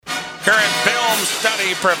current film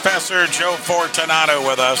study professor Joe Fortunato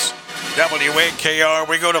with us. WAKR,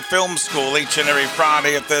 we go to film school each and every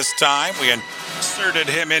Friday at this time. We inserted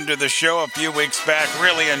him into the show a few weeks back.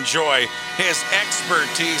 Really enjoy his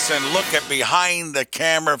expertise and look at behind the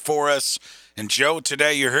camera for us. And Joe,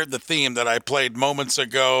 today you heard the theme that I played moments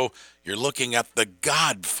ago. You're looking at The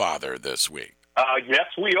Godfather this week. Yes,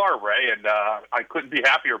 we are, Ray, and I couldn't be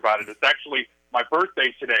happier about it. It's actually my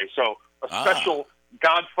birthday today, so a special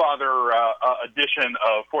Godfather edition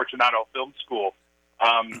of Fortunato Film School.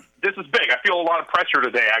 This is big. I feel a lot of pressure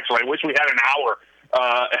today, actually. I wish we had an hour.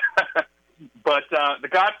 But The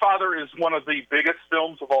Godfather is one of the biggest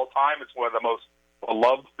films of all time. It's one of the most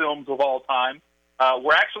beloved films of all time.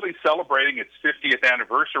 We're actually celebrating its 50th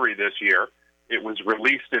anniversary this year. It was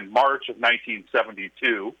released in March of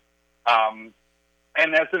 1972.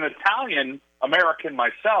 And as an Italian-American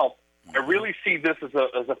myself, I really see this as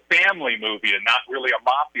a family movie and not really a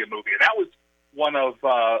mafia movie. And that was one of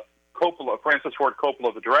Coppola, Francis Ford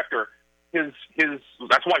Coppola, the director.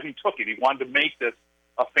 That's why he took it. He wanted to make this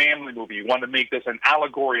a family movie. He wanted to make this an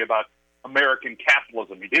allegory about American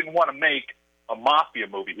capitalism. He didn't want to make a mafia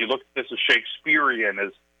movie. He looked at this as Shakespearean,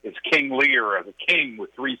 as King Lear, as a king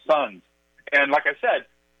with three sons. And like I said,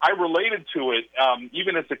 I related to it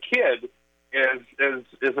even as a kid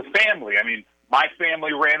as a family. I mean, my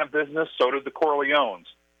family ran a business, so did the Corleones.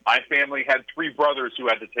 My family had three brothers who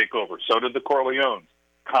had to take over, so did the Corleones.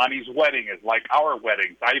 Connie's wedding is like our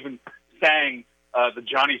weddings. I even sang the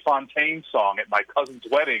Johnny Fontaine song at my cousin's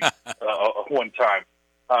wedding one time.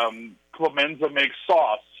 Clemenza makes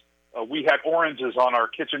sauce. We had oranges on our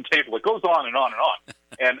kitchen table. It goes on and on and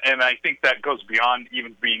on. And I think that goes beyond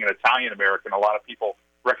even being an Italian-American. A lot of people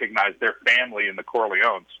recognize their family in the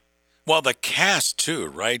Corleones. Well, the cast, too,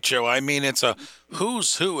 right, Joe? I mean, it's a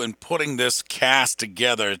who's who in putting this cast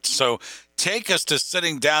together. So take us to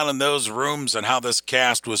sitting down in those rooms and how this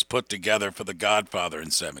cast was put together for The Godfather in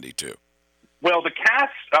 72. Well, the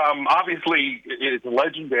cast obviously is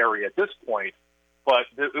legendary at this point, but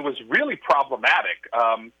it was really problematic.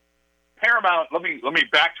 Paramount, let me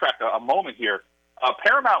backtrack a moment here.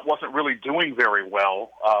 Paramount wasn't really doing very well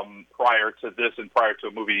prior to this and prior to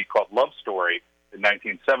a movie called Love Story in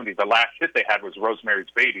 1970. The last hit they had was Rosemary's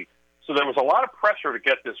Baby. So there was a lot of pressure to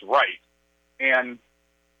get this right. And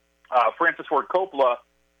Francis Ford Coppola,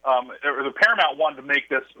 the Paramount wanted to make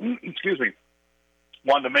this,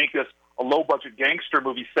 a low-budget gangster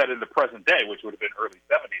movie set in the present day, which would have been early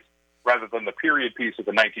 70s, rather than the period piece of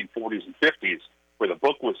the 1940s and 50s where the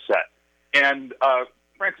book was set. And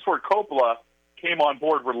Francis Ford Coppola came on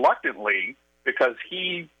board reluctantly because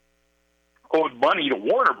he owed money to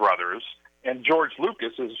Warner Brothers, and George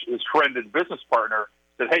Lucas, his friend and business partner,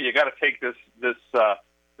 said, "Hey, you got to take this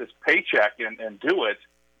paycheck and do it."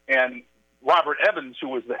 And Robert Evans, who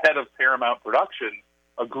was the head of Paramount Production,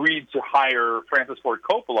 agreed to hire Francis Ford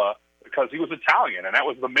Coppola because he was Italian, and that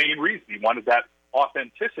was the main reason. He wanted that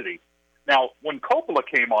authenticity. Now, when Coppola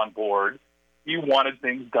came on board, he wanted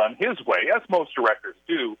things done his way, as most directors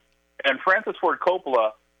do. And Francis Ford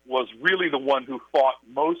Coppola was really the one who fought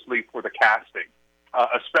mostly for the casting,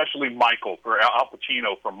 especially Michael, for Al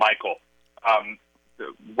Pacino for Michael.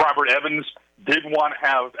 Robert Evans didn't want to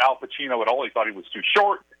have Al Pacino at all. He thought he was too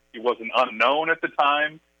short. He was an unknown at the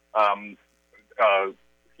time.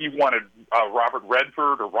 He wanted Robert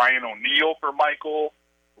Redford or Ryan O'Neal for Michael.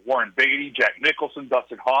 Warren Beatty, Jack Nicholson,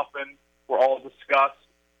 Dustin Hoffman were all discussed.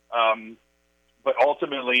 But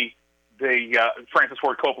ultimately, Francis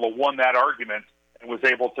Ford Coppola won that argument and was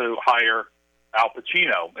able to hire Al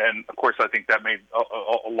Pacino. And, of course, I think that made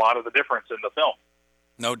a lot of the difference in the film.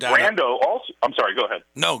 No doubt. Brando also... I'm sorry, go ahead.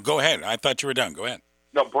 No, go ahead. I thought you were done. Go ahead.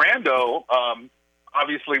 No, Brando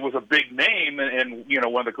obviously was a big name and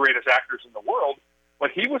one of the greatest actors in the world,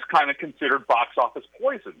 but he was kind of considered box office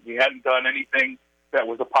poison. He hadn't done anything that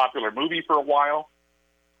was a popular movie for a while.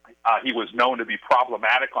 He was known to be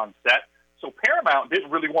problematic on set. So Paramount didn't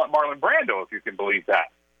really want Marlon Brando, if you can believe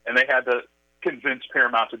that. And they had to convince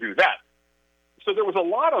Paramount to do that. So there was a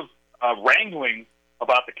lot of wrangling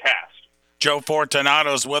about the cast. Joe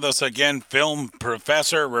Fortunato's with us again, film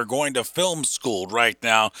professor. We're going to film school right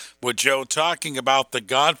now with Joe talking about The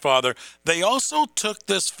Godfather. They also took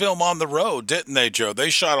this film on the road, didn't they, Joe? They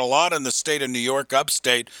shot a lot in the state of New York,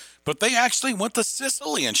 upstate, but they actually went to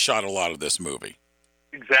Sicily and shot a lot of this movie.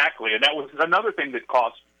 Exactly, and that was another thing that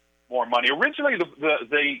cost more money. Originally,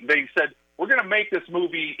 they said, we're going to make this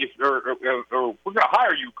movie, or we're going to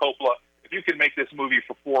hire you, Coppola, if you can make this movie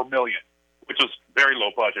for $4 million, which was very low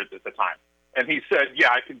budget at the time. And he said, yeah,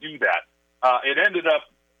 I can do that. It ended up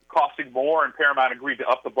costing more, and Paramount agreed to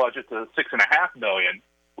up the budget to $6.5 million,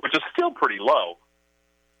 which is still pretty low.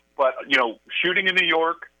 But, shooting in New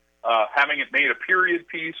York, having it made a period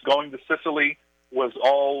piece, going to Sicily was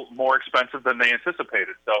all more expensive than they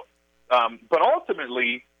anticipated. So, but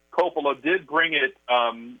ultimately, Coppola did bring it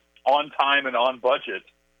on time and on budget,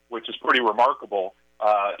 which is pretty remarkable,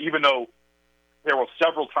 even though there were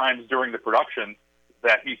several times during the production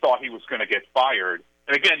that he thought he was going to get fired.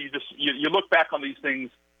 And again, you look back on these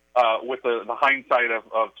things with the hindsight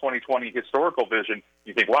of 2020 historical vision.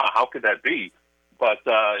 You think, wow, how could that be? But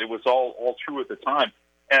it was all true at the time.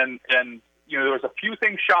 And there was a few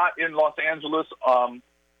things shot in Los Angeles on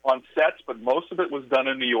sets, but most of it was done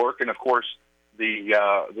in New York, and of course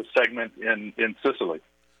the segment in Sicily.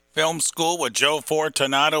 Film School with Joe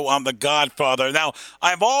Fortunato on The Godfather. Now,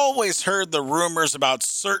 I've always heard the rumors about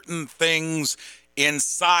certain things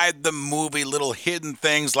inside the movie, little hidden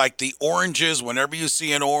things like the oranges. Whenever you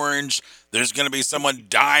see an orange, there's going to be someone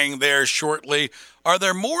dying there shortly. Are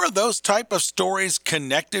there more of those type of stories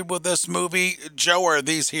connected with this movie, Joe, or are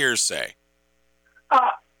these hearsay?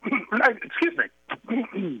 Excuse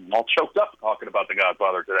me. All choked up talking about The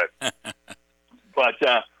Godfather today. But,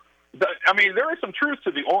 there is some truth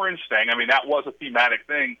to the orange thing. I mean, that was a thematic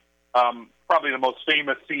thing. Probably the most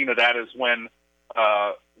famous scene of that is when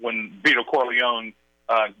Vito Corleone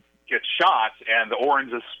gets shot and the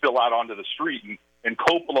oranges spill out onto the street. And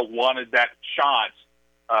Coppola wanted that shot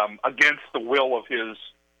against the will of his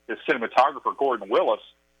cinematographer, Gordon Willis.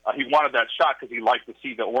 He wanted that shot because he liked to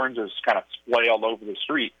see the oranges kind of splay all over the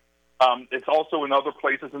street. It's also in other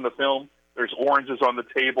places in the film. There's oranges on the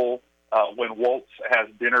table when Waltz has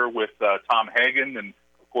dinner with Tom Hagen, and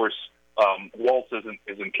of course Waltz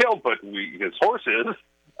isn't killed, but his horse is.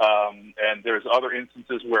 And there's other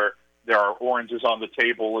instances where there are oranges on the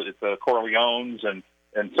table at the Corleones and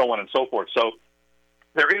so on and so forth. So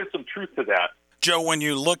there is some truth to that. Joe, when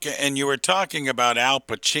you look at, and you were talking about Al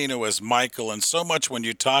Pacino as Michael, and so much when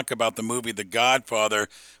you talk about the movie The Godfather,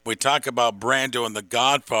 we talk about Brando and The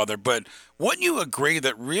Godfather, but wouldn't you agree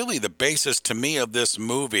that really the basis to me of this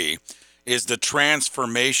movie is the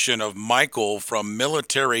transformation of Michael from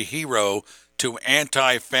military hero to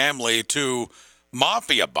anti-family to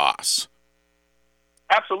mafia boss?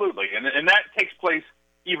 Absolutely, and that takes place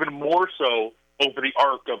even more so over the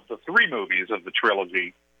arc of the three movies of the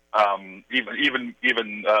trilogy.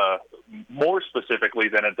 Even more specifically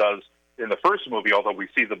than it does in the first movie, although we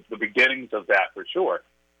see the beginnings of that for sure.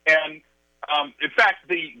 And in fact,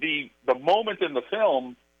 the moment in the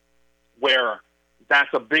film where that's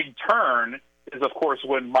a big turn is, of course,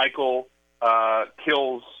 when Michael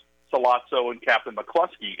kills Sollozzo and Captain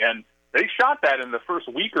McCluskey. And they shot that in the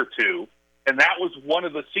first week or two, and that was one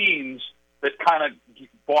of the scenes that kind of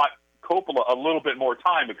bought Coppola a little bit more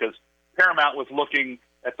time, because Paramount was looking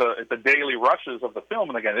at the daily rushes of the film,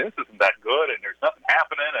 and again, this isn't that good, and there's nothing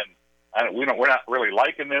happening, and we're not really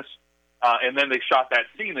liking this. And then they shot that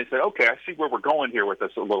scene. They said, "Okay, I see where we're going here with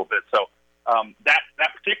this a little bit." So that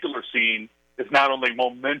particular scene is not only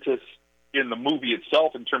momentous in the movie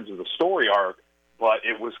itself in terms of the story arc, but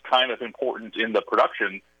it was kind of important in the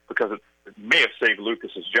production because it may have saved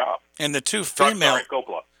Lucas's job. And the two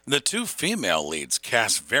female leads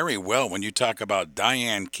cast very well when you talk about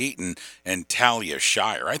Diane Keaton and Talia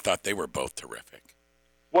Shire. I thought they were both terrific.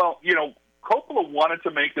 Well, Coppola wanted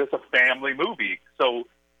to make this a family movie. So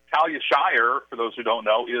Talia Shire, for those who don't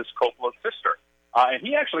know, is Coppola's sister. And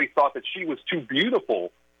he actually thought that she was too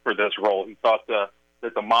beautiful for this role. He thought that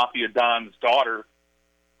the Mafia Don's daughter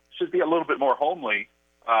should be a little bit more homely.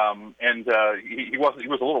 And he was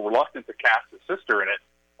a little reluctant to cast his sister in it.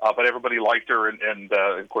 But everybody liked her, and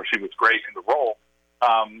of course she was great in the role.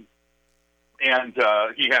 And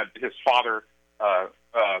he had his father,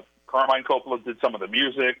 Carmine Coppola, did some of the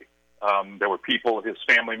music. There were people, his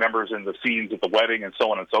family members, in the scenes at the wedding, and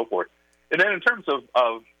so on and so forth. And then in terms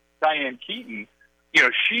of Diane Keaton,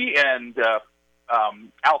 she and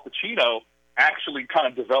Al Pacino actually kind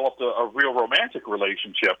of developed a real romantic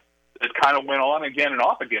relationship that kind of went on again and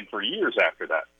off again for years after that.